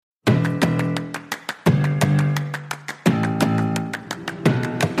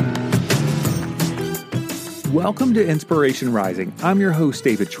Welcome to Inspiration Rising. I'm your host,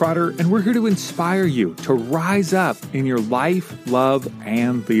 David Trotter, and we're here to inspire you to rise up in your life, love,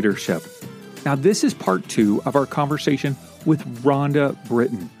 and leadership. Now, this is part 2 of our conversation with Rhonda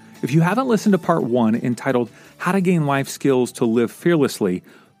Britten. If you haven't listened to part 1 entitled How to Gain Life Skills to Live Fearlessly,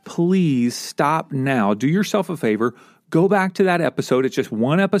 please stop now. Do yourself a favor. Go back to that episode. It's just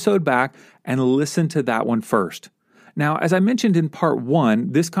one episode back and listen to that one first. Now, as I mentioned in part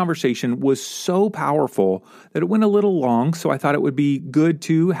 1, this conversation was so powerful that it went a little long, so I thought it would be good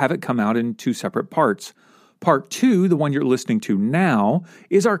to have it come out in 2 separate parts. Part 2, the one you're listening to now,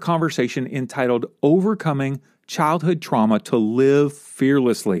 is our conversation entitled Overcoming Childhood Trauma to Live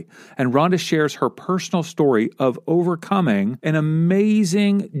Fearlessly. And Rhonda shares her personal story of overcoming an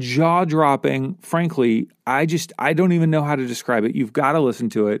amazing, jaw-dropping, frankly, I don't even know how to describe it. You've got to listen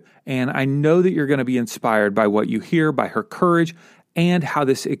to it. And I know that you're going to be inspired by what you hear, by her courage, and how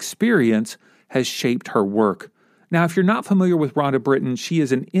this experience has shaped her work. Now, if you're not familiar with Rhonda Britten, she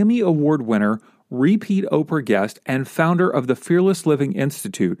is an Emmy Award winner, repeat Oprah guest, and founder of the Fearless Living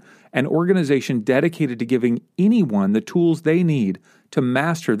Institute, an organization dedicated to giving anyone the tools they need to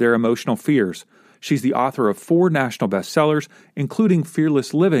master their emotional fears. She's the author of 4 national bestsellers, including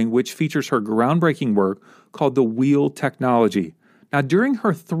Fearless Living, which features her groundbreaking work called The Wheel Technology. Now, during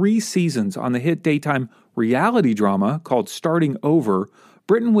her 3 seasons on the hit daytime reality drama called Starting Over,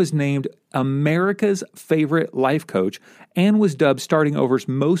 Britten was named America's favorite life coach and was dubbed Starting Over's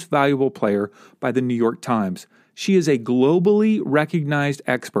most valuable player by the New York Times. She is a globally recognized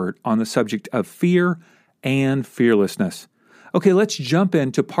expert on the subject of fear and fearlessness. Okay, let's jump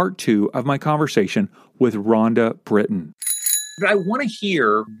into part 2 of my conversation with Rhonda Britten. But I want to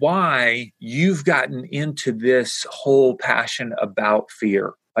hear why you've gotten into this whole passion about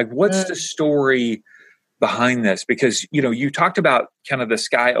fear. Like, what's the story behind this? Because, you talked about kind of the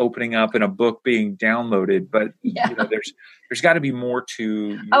sky opening up and a book being downloaded, but there's got to be more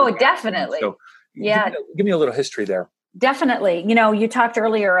to. Oh, definitely. So give me a little history there. Definitely. You talked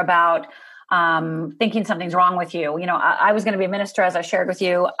earlier about thinking something's wrong with you. I was going to be a minister, as I shared with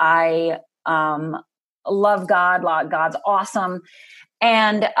you. I love God. God's awesome.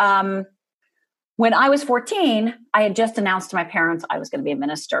 And when I was 14, I had just announced to my parents I was going to be a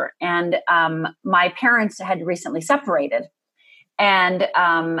minister. And my parents had recently separated. And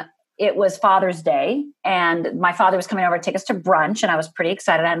it was Father's Day. And my father was coming over to take us to brunch. And I was pretty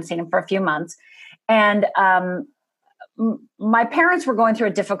excited. I hadn't seen him for a few months. And my parents were going through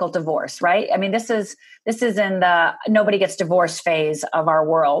a difficult divorce, right? I mean, this is in the nobody gets divorced phase of our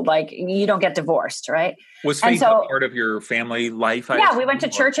world. Like, you don't get divorced, right? Was faith a part of your family life? We went to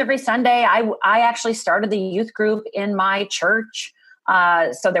church every Sunday. I actually started the youth group in my church.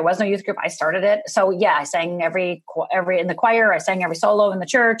 So there was no youth group. I started it. So I sang every in the choir. I sang every solo in the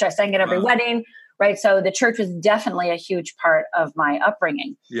church. I sang at every wedding, right? So the church was definitely a huge part of my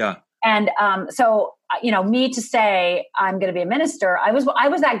upbringing. Yeah. And so, me to say I'm going to be a minister, I was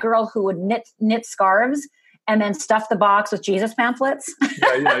that girl who would knit scarves and then stuff the box with Jesus pamphlets.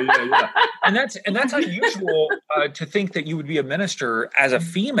 Yeah. And that's unusual to think that you would be a minister as a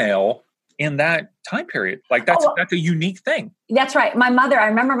female in that time period. Like, that's a unique thing. That's right. I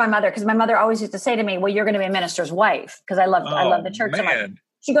remember my mother, because my mother always used to say to me, well, you're going to be a minister's wife, because I love the church so much.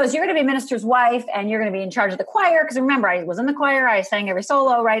 She goes, you're going to be a minister's wife and you're going to be in charge of the choir. Because remember, I was in the choir. I sang every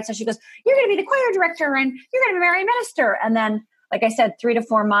solo, right? So she goes, you're going to be the choir director and you're going to marry a minister. And then, like I said, 3 to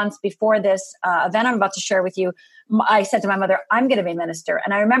 4 months before this event I'm about to share with you, I said to my mother, I'm going to be a minister.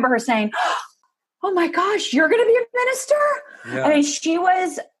 And I remember her saying, oh my gosh, you're going to be a minister? Yeah. I mean, she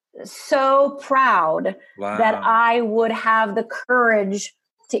was so proud that I would have the courage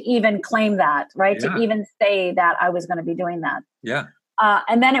to even claim that, right? Yeah. To even say that I was going to be doing that. Yeah.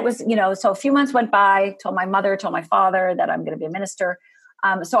 And then it was, so a few months went by, told my mother, told my father that I'm going to be a minister.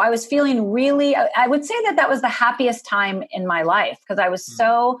 So I was feeling really, I would say that was the happiest time in my life, because I was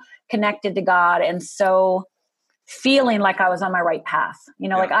so connected to God and so feeling like I was on my right path.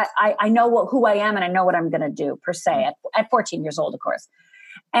 Like I know who I am and I know what I'm going to do, per se, at 14 years old, of course.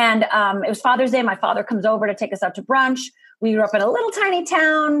 And it was Father's Day. My father comes over to take us out to brunch. We grew up in a little tiny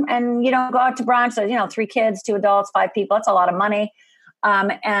town, and go out to brunch. So, 3 kids, 2 adults, 5 people. That's a lot of money.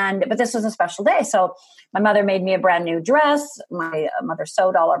 But this was a special day. So my mother made me a brand new dress. My mother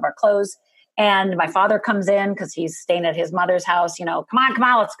sewed all of our clothes, and my father comes in because he's staying at his mother's house. Come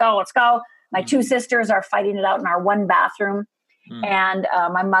on, let's go. My 2 sisters are fighting it out in our 1 bathroom. And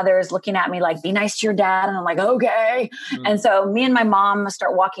my mother's looking at me like, be nice to your dad. And I'm like, okay. And so me and my mom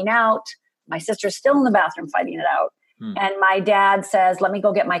start walking out. My sister's still in the bathroom fighting it out. And my dad says, let me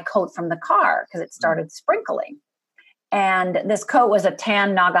go get my coat from the car, because it started sprinkling. And this coat was a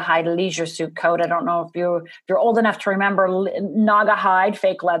tan Naugahyde leisure suit coat. I don't know if you're old enough to remember Naugahyde,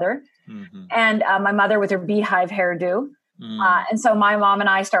 fake leather. Mm-hmm. And my mother with her beehive hairdo. And so my mom and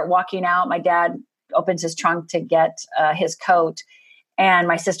I start walking out. My dad opens his trunk to get his coat. And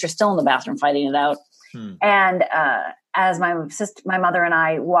my sister's still in the bathroom fighting it out. And as my mother and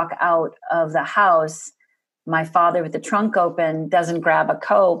I walk out of the house, my father with the trunk open doesn't grab a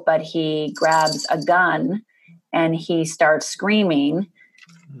coat, but he grabs a gun and he starts screaming,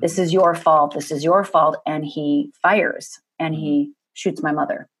 "This is your fault. This is your fault." And he fires and he shoots my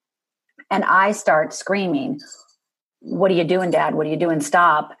mother. And I start screaming, "What are you doing, Dad? What are you doing?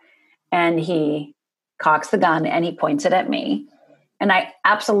 Stop." And he cocks the gun and he points it at me. And I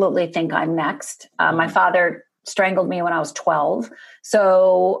absolutely think I'm next. My father strangled me when I was 12.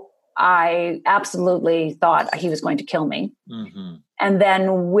 So I absolutely thought he was going to kill me. Mm-hmm. And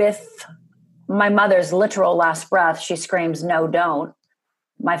then with my mother's literal last breath, she screams, "No, don't."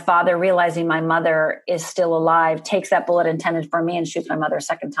 My father, realizing my mother is still alive, takes that bullet intended for me and shoots my mother a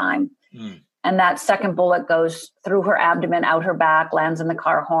second time. And that second bullet goes through her abdomen, out her back, lands in the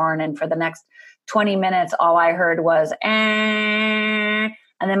car horn. And for the next 20 minutes, all I heard was, "Eh."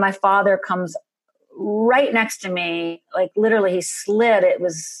 And then my father comes right next to me, like literally he slid. It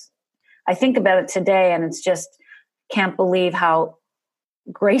was, I think about it today and it's just, can't believe how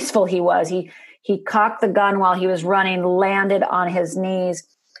graceful he was. He cocked the gun while he was running, landed on his knees,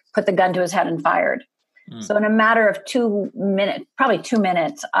 put the gun to his head and fired. So in a matter of 2 minutes, probably 2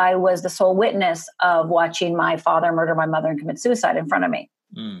 minutes, I was the sole witness of watching my father murder my mother and commit suicide in front of me.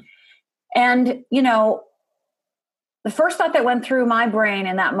 And, the first thought that went through my brain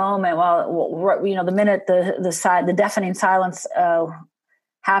in that moment, the minute the deafening silence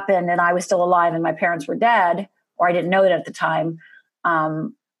happened and I was still alive and my parents were dead, or I didn't know it at the time,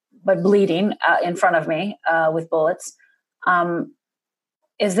 but bleeding in front of me with bullets,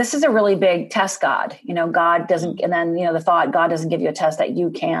 this is a really big test, God. God doesn't, and then, the thought, God doesn't give you a test that you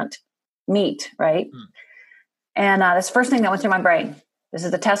can't meet, right? And that's the first thing that went through my brain. This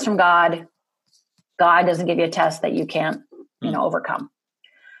is a test from God. God doesn't give you a test that you can't, overcome.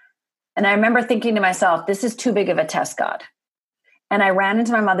 And I remember thinking to myself, this is too big of a test, God. And I ran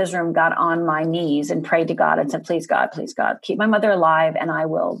into my mother's room, got on my knees and prayed to God and said, please, God, keep my mother alive and I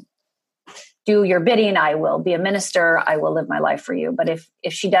will do your bidding. I will be a minister. I will live my life for you. But if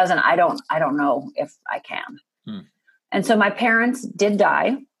she doesn't, I don't know if I can. And so my parents did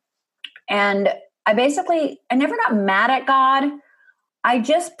die. And I never got mad at God. I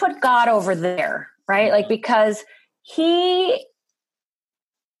just put God over there, right? Like, because no,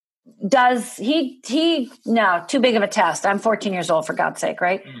 too big of a test. I'm 14 years old, for God's sake,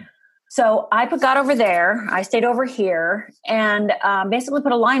 right? So I put God over there. I stayed over here and basically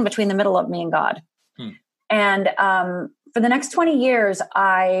put a line between the middle of me and God. And for the next 20 years,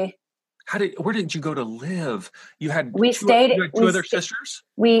 where did you go to live? You had two other sisters?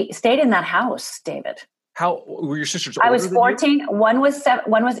 We stayed in that house, David. How were your sisters? I was 14. One was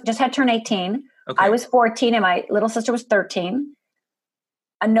just had turned 18. Okay. I was 14 and my little sister was 13.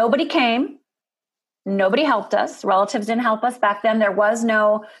 And nobody came. Nobody helped us. Relatives didn't help us. Back then, there was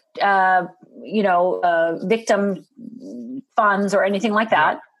no, victim funds or anything like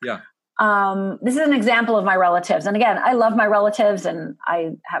that. Yeah. This is an example of my relatives. And again, I love my relatives and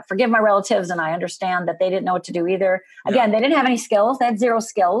I forgive my relatives and I understand that they didn't know what to do either. Again, they didn't have any skills. They had zero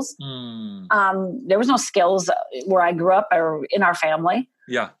skills. There was no skills where I grew up or in our family.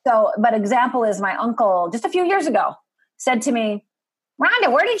 Yeah. So, but example is my uncle just a few years ago said to me,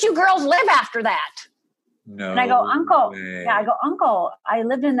 Rhonda, where did you girls live after that? No. And I go, Uncle. Way. Yeah, I go, Uncle, we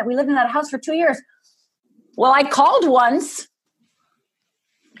lived in that house for 2 years. Well, I called once.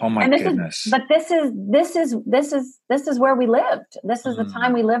 Oh my goodness. But this is where we lived. This is the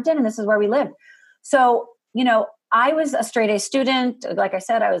time we lived in, and this is where we lived. So, I was a straight A student. Like I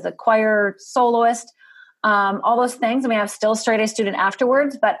said, I was a choir soloist, all those things. I mean, I was still a straight A student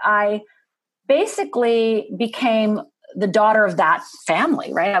afterwards, but I basically became the daughter of that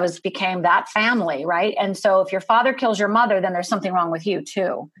family, right? Became that family, right? And so if your father kills your mother, then there's something wrong with you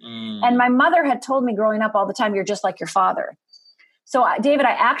too. And my mother had told me growing up all the time, you're just like your father. So David,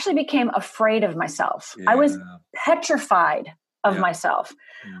 I actually became afraid of myself. Yeah. I was petrified of myself.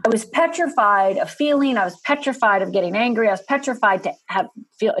 I was petrified of feeling. I was petrified of getting angry. I was petrified I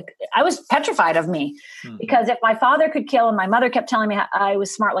was petrified of me because if my father could kill and my mother kept telling me I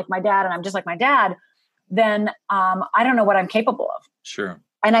was smart like my dad and I'm just like my dad, then I don't know what I'm capable of. Sure.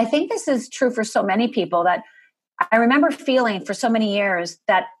 And I think this is true for so many people that I remember feeling for so many years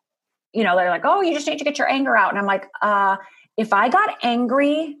that, they're like, oh, you just need to get your anger out. And I'm like, if I got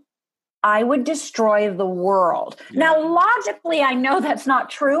angry I would destroy the world. Yeah. Now, logically, I know that's not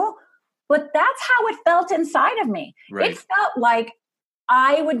true, but that's how it felt inside of me. Right. It felt like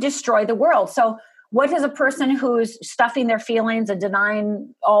I would destroy the world. So what does a person who's stuffing their feelings and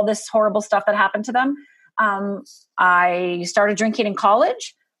denying all this horrible stuff that happened to them? I started drinking in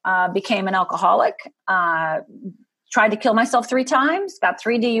college, became an alcoholic, tried to kill myself 3 times, got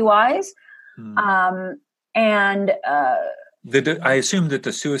 3 DUIs. I assume that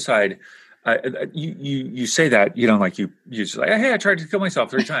the suicide, you say that, you know, like you just like, hey, I tried to kill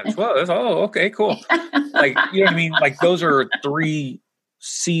myself 3 times. Well, okay, cool. Like, you know what I mean? Like those are 3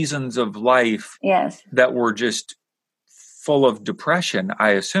 seasons of life that were just full of depression, I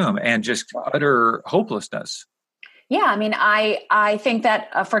assume, and just utter hopelessness. Yeah. I mean, I think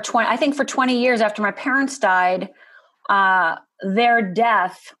that for 20 years after my parents died, their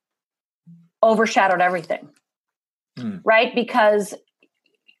death overshadowed everything. Right? Because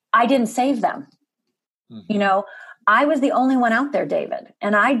I didn't save them. You know, I was the only one out there, David,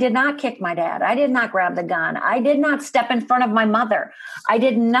 and I did not kick my dad. I did not grab the gun. I did not step in front of my mother. I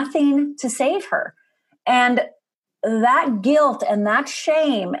did nothing to save her. And that guilt and that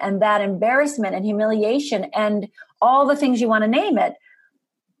shame and that embarrassment and humiliation and all the things you want to name it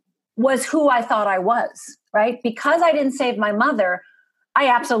was who I thought I was, right? Because I didn't save my mother, I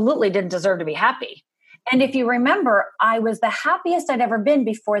absolutely didn't deserve to be happy. And if you remember, I was the happiest I'd ever been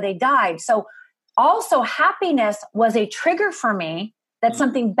before they died. So also happiness was a trigger for me that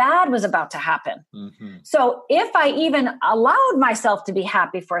something bad was about to happen. So if I even allowed myself to be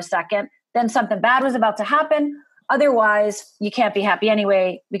happy for a second, then something bad was about to happen. Otherwise, you can't be happy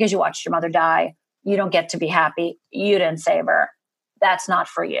anyway because you watched your mother die. You don't get to be happy. You didn't save her. That's not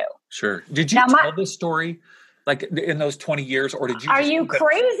for you. Sure. Did you tell this story like in those 20 years, or did you? Are you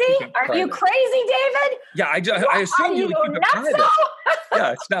crazy? Are you crazy, David? Yeah, I assume you would keep it private.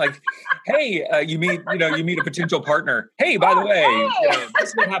 Yeah, it's not like, hey, you meet a potential partner. Hey, by the way, this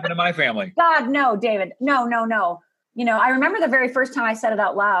is what happened to my family. God, no, David, no. You know, I remember the very first time I said it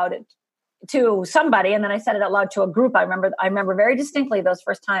out loud to somebody, and then I said it out loud to a group. I remember very distinctly those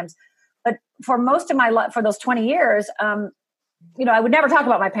first times. But for most of my life, for those 20 years, you know, I would never talk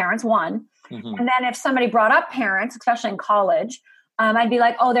about my parents, one. And then if somebody brought up parents, especially in college, I'd be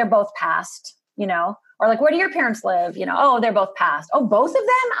like, oh, they're both passed, you know, or like, where do your parents live? You know, oh, they're both passed. Oh, both of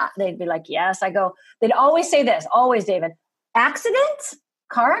them? They'd be like, yes. They'd always say this, always, David, accident,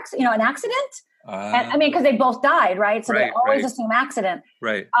 car accident, you know, an accident. And I mean, because they both died, right? So they always assume accident.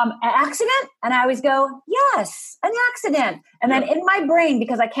 Right. An accident? And I always go, yes, an accident. And then in my brain,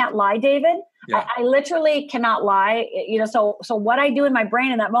 because I can't lie, David, I literally cannot lie. You know, so what I do in my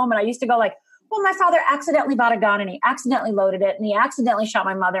brain in that moment, I used to go like, well, my father accidentally bought a gun and he accidentally loaded it and he accidentally shot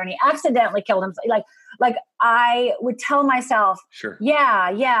my mother and he accidentally killed himself. Like I would tell myself, sure.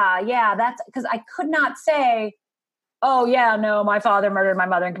 Yeah. That's because I could not say, oh yeah, no, my father murdered my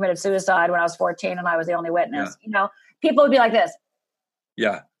mother and committed suicide when I was 14 and I was the only witness. You know, people would be like this.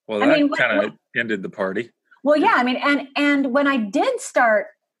 Yeah. Well, that kind of ended the party. Well, yeah. I mean, and when I did start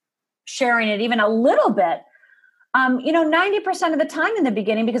sharing it even a little bit, you know, 90% of the time in the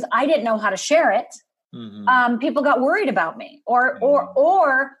beginning, because I didn't know how to share it, people got worried about me or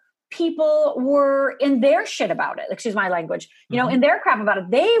people were in their shit about it. Excuse my language, you know, in their crap about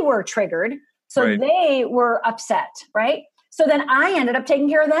it. They were triggered. So they were upset. Right. So then I ended up taking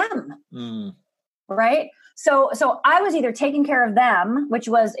care of them. Right. So I was either taking care of them, which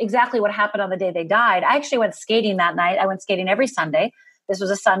was exactly what happened on the day they died. I actually went skating that night. I went skating every Sunday. This was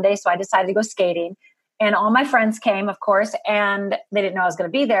a Sunday. So I decided to go skating. And all my friends came, of course, and they didn't know I was going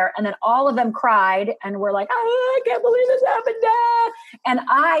to be there. And then all of them cried and were like, oh, I can't believe this happened, Dad. And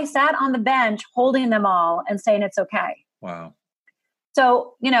I sat on the bench holding them all and saying, it's okay. Wow.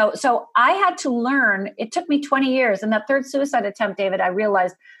 So, you know, so I had to learn. It took me 20 years. And that third suicide attempt, David, I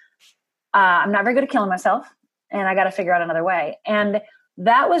realized I'm not very good at killing myself and I got to figure out another way. And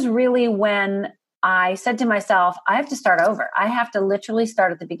that was really when I said to myself, I have to start over. I have to literally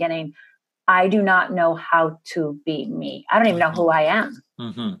start at the beginning. I do not know how to be me. I don't even know who I am.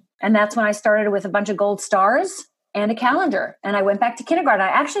 And that's when I started with a bunch of gold stars and a calendar. And I went back to kindergarten. I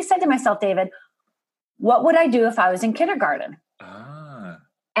actually said to myself, David, what would I do if I was in kindergarten?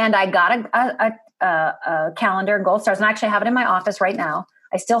 And I got a calendar and gold stars. And I actually have it in my office right now.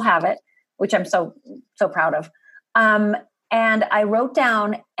 I still have it, which I'm so proud of. And I wrote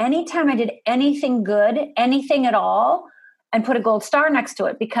down anytime I did anything good, anything at all, and put a gold star next to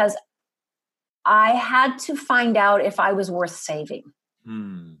it because I had to find out if I was worth saving.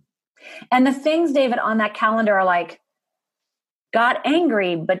 And the things, David, on that calendar are like got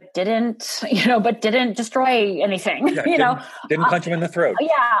angry, but didn't destroy anything, Didn't punch him in the throat.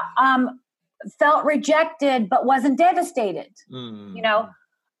 Felt rejected, but wasn't devastated,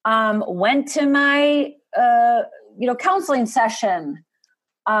 went to my, counseling session,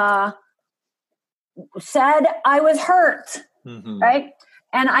 said I was hurt. Right.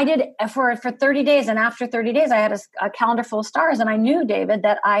 And I did for 30 days. And after 30 days, I had a calendar full of stars. And I knew, David,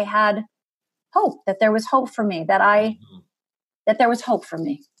 that I had hope, that there was hope for me, that there was hope for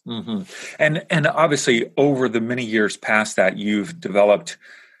me. And obviously over the many years past that, you've developed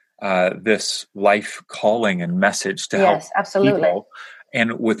this life calling and message to help people,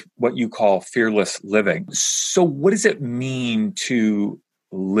 and with what you call fearless living. So what does it mean to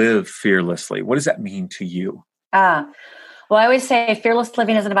live fearlessly? What does that mean to you? Well, I always say fearless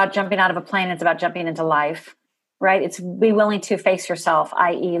living isn't about jumping out of a plane. It's about jumping into life, right? It's be willing to face yourself,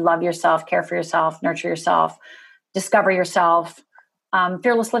 i.e. love yourself, care for yourself, nurture yourself, discover yourself.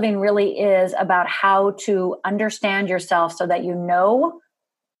 Fearless living really is about how to understand yourself so that you know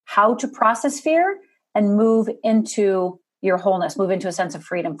how to process fear and move into your wholeness, move into a sense of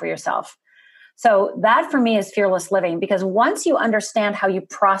freedom for yourself. So that for me is fearless living, because once you understand how you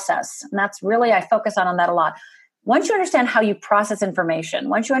process, and that's really, I focus on that a lot. Once you understand how you process information,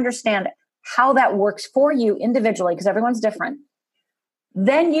 once you understand how that works for you individually, because everyone's different,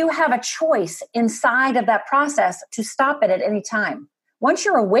 then you have a choice inside of that process to stop it at any time. Once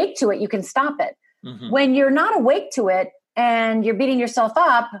you're awake to it, you can stop it. When you're not awake to it and you're beating yourself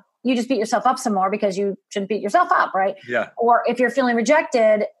up, you just beat yourself up some more because you shouldn't beat yourself up, right? Yeah. Or if you're feeling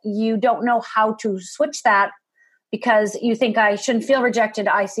rejected, you don't know how to switch that because you think I shouldn't feel rejected.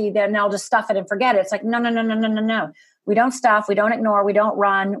 I see that, and I'll just stuff it and forget it. It's like, no. We don't stuff. We don't ignore. We don't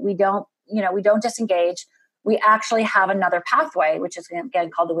run. We don't disengage. We actually have another pathway, which is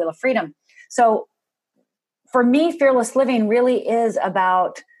again called the Wheel of Freedom. So for me, fearless living really is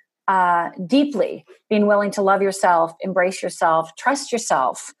about deeply being willing to love yourself, embrace yourself, trust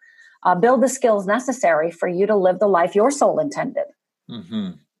yourself, build the skills necessary for you to live the life your soul intended.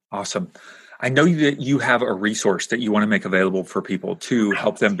 Awesome. I know that you have a resource that you want to make available for people to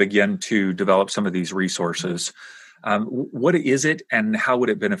help them begin to develop some of these resources. What is it and how would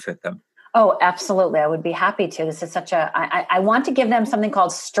it benefit them? Oh, absolutely. I would be happy to. This is I want to give them something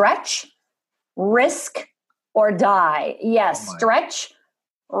called Stretch, Risk, or Die. Yes, Stretch,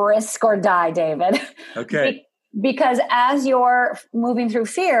 Risk, or Die, David. Okay. Because as you're moving through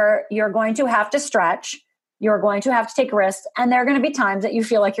fear, you're going to have to stretch. You're going to have to take risks. And there are going to be times that you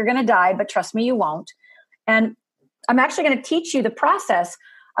feel like you're going to die, but trust me, you won't. And I'm actually going to teach you the process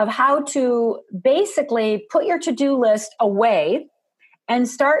of how to basically put your to-do list away and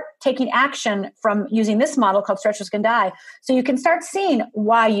start taking action from using this model called Stretch, Risk, and Die. So you can start seeing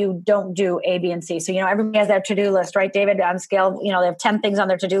why you don't do A, B, and C. So, everybody has their to-do list, right, David? On scale, they have 10 things on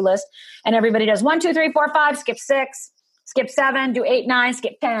their to-do list. And everybody does 1, 2, 3, 4, 5, skip 6, skip 7, do 8, 9,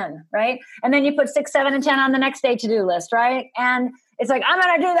 skip 10, right? And then you put 6, 7, and 10 on the next day to-do list, right? And it's like, I'm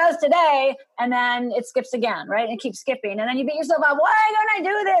going to do those today. And then it skips again, right? And it keeps skipping. And then you beat yourself up. Why don't I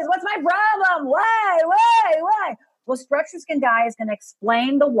do this? What's my problem? Why? Well, Stretch, Risk, and Die is going to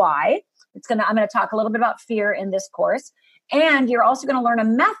explain the why. I'm going to talk a little bit about fear in this course. And you're also going to learn a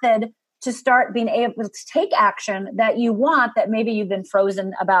method to start being able to take action that you want, that maybe you've been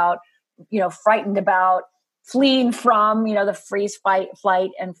frozen about, frightened about, fleeing from, the freeze, fight, flight,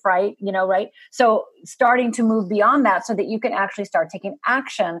 and fright, right? So starting to move beyond that so that you can actually start taking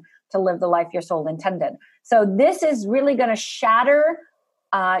action to live the life your soul intended. So this is really going to shatter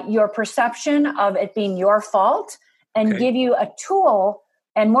your perception of it being your fault and give you a tool,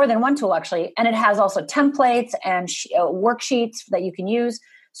 and more than one tool actually. And it has also templates and worksheets that you can use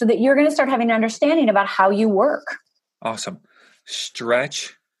so that you're going to start having an understanding about how you work. Awesome.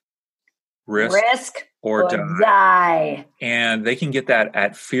 Stretch, risk, or die. And they can get that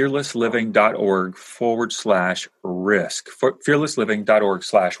at fearlessliving.org/risk.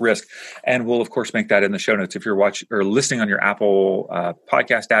 Fearlessliving.org/risk. And we'll, of course, make that in the show notes. If you're watching or listening on your Apple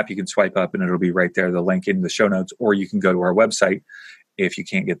podcast app, you can swipe up and it'll be right there, the link in the show notes, or you can go to our website if you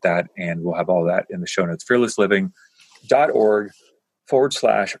can't get that, and we'll have all that in the show notes.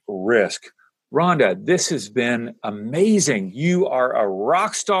 Fearlessliving.org/risk. Rhonda, this has been amazing. You are a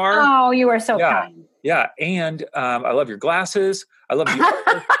rock star. Oh, you are so kind. Yeah, and I love your glasses. I love the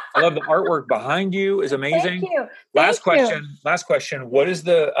artwork. I love the artwork behind you. Is amazing. Thank you. Last question. What is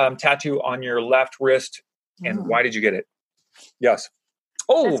the tattoo on your left wrist, and why did you get it? Yes.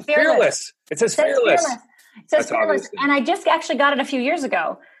 Oh, fearless. It says fearless. It says fearless, and I just actually got it a few years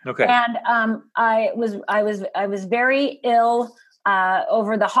ago. Okay. And I was very ill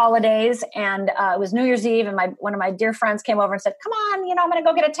over the holidays, and it was New Year's Eve, and one of my dear friends came over and said, "Come on, I'm going to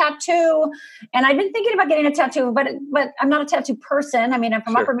go get a tattoo." And I've been thinking about getting a tattoo, but I'm not a tattoo person. I mean, I'm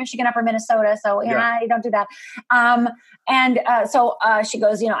from Upper Michigan, Upper Minnesota, so I don't do that. So she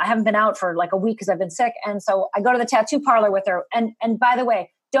goes, I haven't been out for like a week because I've been sick, and so I go to the tattoo parlor with her. And by the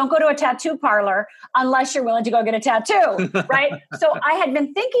way, don't go to a tattoo parlor unless you're willing to go get a tattoo, right? So I had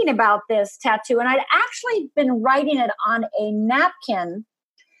been thinking about this tattoo, and I'd actually been writing it on a napkin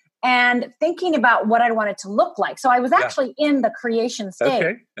and thinking about what I wanted to look like. So I was actually in the creation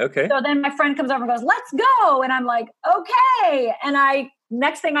stage. Okay. So then my friend comes over and goes, "Let's go." And I'm like, okay. And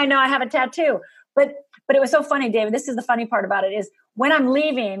next thing I know, I have a tattoo. But it was so funny, David. This is the funny part about it is when I'm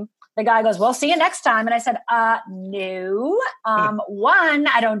leaving, the guy goes, "Well, see you next time." And I said, no. One,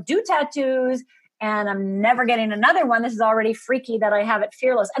 I don't do tattoos, and I'm never getting another one. This is already freaky that I have it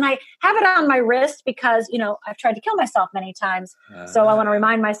Fearless. And I have it on my wrist because, I've tried to kill myself many times. So I want to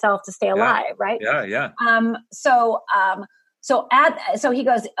remind myself to stay alive, right? Yeah. So he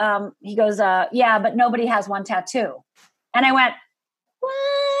goes, "Yeah, but nobody has one tattoo." And I went,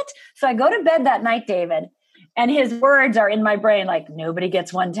 "What?" So I go to bed that night, David, and his words are in my brain, like, nobody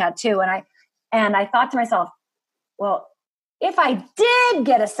gets one tattoo. And I thought to myself, well, if I did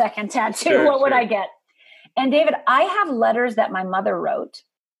get a second tattoo, what would I get? And David, I have letters that my mother wrote.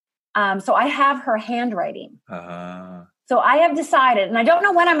 So I have her handwriting. So I have decided, and I don't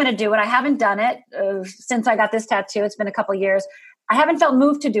know when I'm going to do it. I haven't done it since I got this tattoo. It's been a couple of years. I haven't felt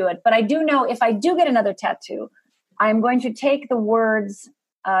moved to do it, but I do know if I do get another tattoo, I'm going to take the words,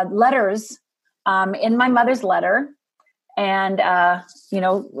 letters, in my mother's letter and,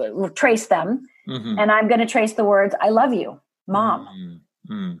 trace them. Mm-hmm. And I'm going to trace the words, "I love you, Mom."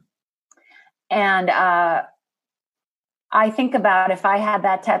 Mm-hmm. And I think about if I had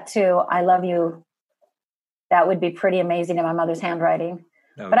that tattoo, "I love you," that would be pretty amazing in my mother's handwriting.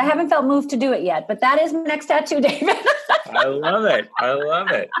 But I haven't felt moved to do it yet. But that is my next tattoo, David. I love it.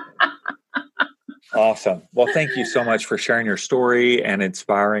 Awesome. Well, thank you so much for sharing your story and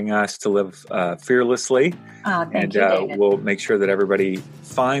inspiring us to live fearlessly. Thank you, David. We'll make sure that everybody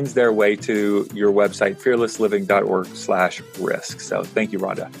finds their way to your website, fearlessliving.org/risk. So thank you,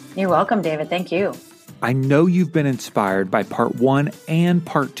 Rhonda. You're welcome, David. Thank you. I know you've been inspired by part 1 and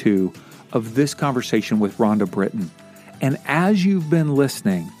part 2 of this conversation with Rhonda Britten. And as you've been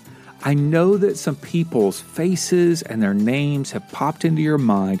listening, I know that some people's faces and their names have popped into your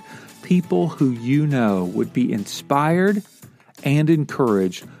mind, people who would be inspired and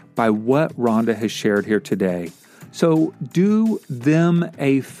encouraged by what Rhonda has shared here today. So do them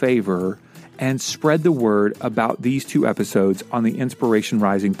a favor and spread the word about these 2 episodes on the Inspiration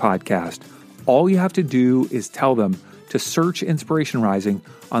Rising podcast. All you have to do is tell them to search Inspiration Rising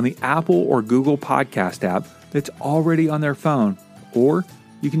on the Apple or Google podcast app that's already on their phone, or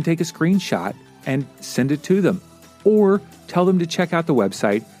you can take a screenshot and send it to them, or tell them to check out the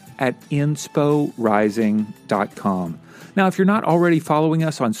website at insporising.com. Now, if you're not already following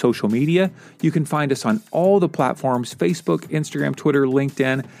us on social media, you can find us on all the platforms, Facebook, Instagram, Twitter,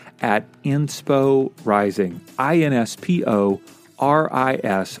 LinkedIn, at Inspo Rising,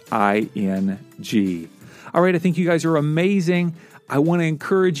 INSPORISING. All right, I think you guys are amazing. I want to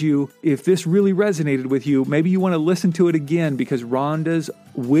encourage you, if this really resonated with you, maybe you want to listen to it again because Rhonda's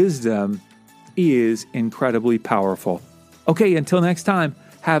wisdom is incredibly powerful. Okay, until next time,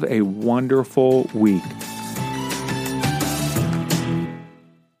 have a wonderful week.